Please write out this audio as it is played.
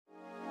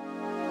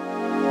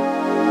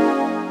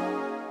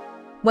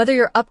Whether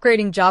you're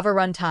upgrading Java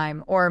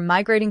runtime or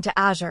migrating to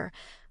Azure,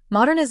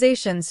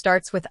 modernization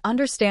starts with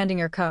understanding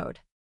your code.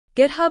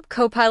 GitHub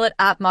Copilot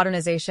App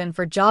Modernization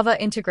for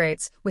Java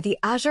integrates with the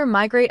Azure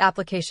Migrate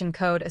application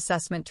code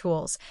assessment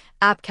tools,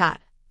 AppCAT,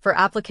 for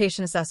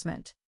application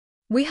assessment.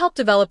 We help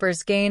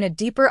developers gain a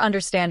deeper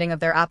understanding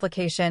of their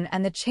application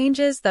and the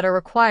changes that are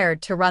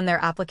required to run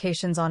their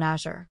applications on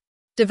Azure.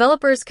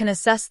 Developers can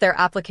assess their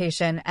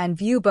application and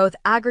view both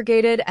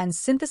aggregated and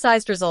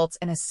synthesized results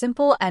in a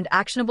simple and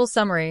actionable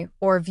summary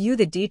or view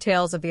the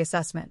details of the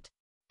assessment.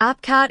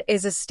 AppCAT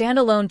is a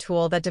standalone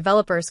tool that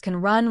developers can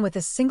run with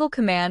a single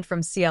command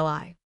from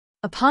CLI.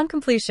 Upon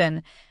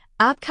completion,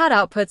 AppCAT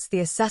outputs the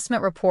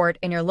assessment report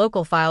in your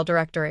local file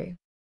directory.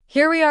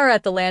 Here we are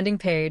at the landing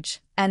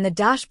page, and the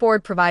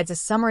dashboard provides a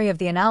summary of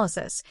the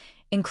analysis,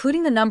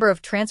 including the number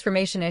of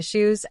transformation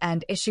issues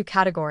and issue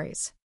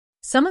categories.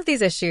 Some of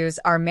these issues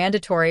are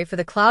mandatory for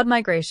the cloud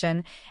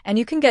migration, and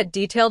you can get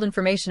detailed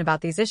information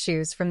about these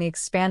issues from the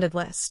expanded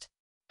list.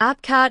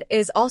 AppCAT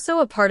is also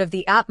a part of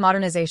the app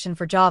modernization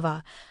for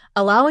Java,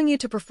 allowing you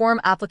to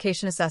perform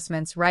application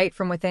assessments right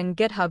from within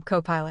GitHub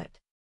Copilot.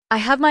 I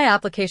have my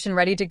application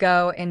ready to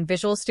go in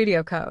Visual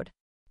Studio Code.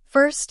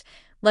 First,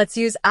 let's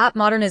use App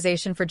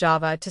Modernization for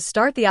Java to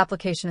start the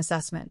application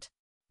assessment.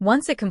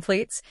 Once it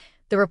completes,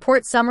 the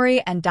report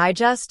summary and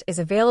digest is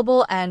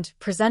available and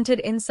presented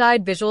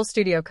inside Visual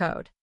Studio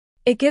Code.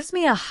 It gives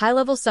me a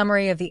high-level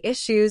summary of the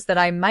issues that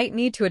I might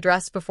need to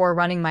address before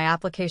running my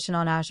application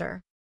on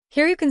Azure.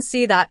 Here you can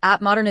see that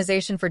App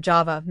Modernization for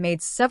Java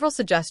made several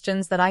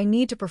suggestions that I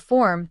need to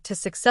perform to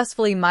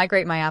successfully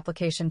migrate my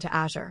application to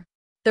Azure.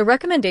 The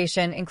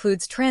recommendation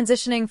includes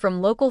transitioning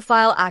from local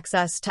file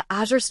access to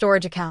Azure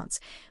storage accounts,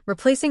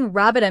 replacing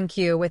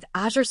RabbitMQ with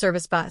Azure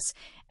Service Bus,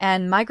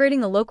 and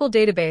migrating the local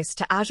database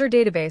to Azure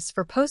Database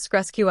for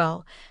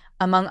PostgreSQL,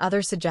 among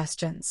other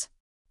suggestions.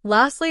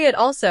 Lastly, it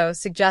also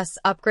suggests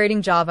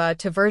upgrading Java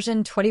to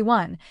version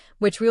 21,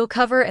 which we will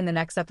cover in the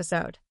next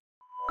episode.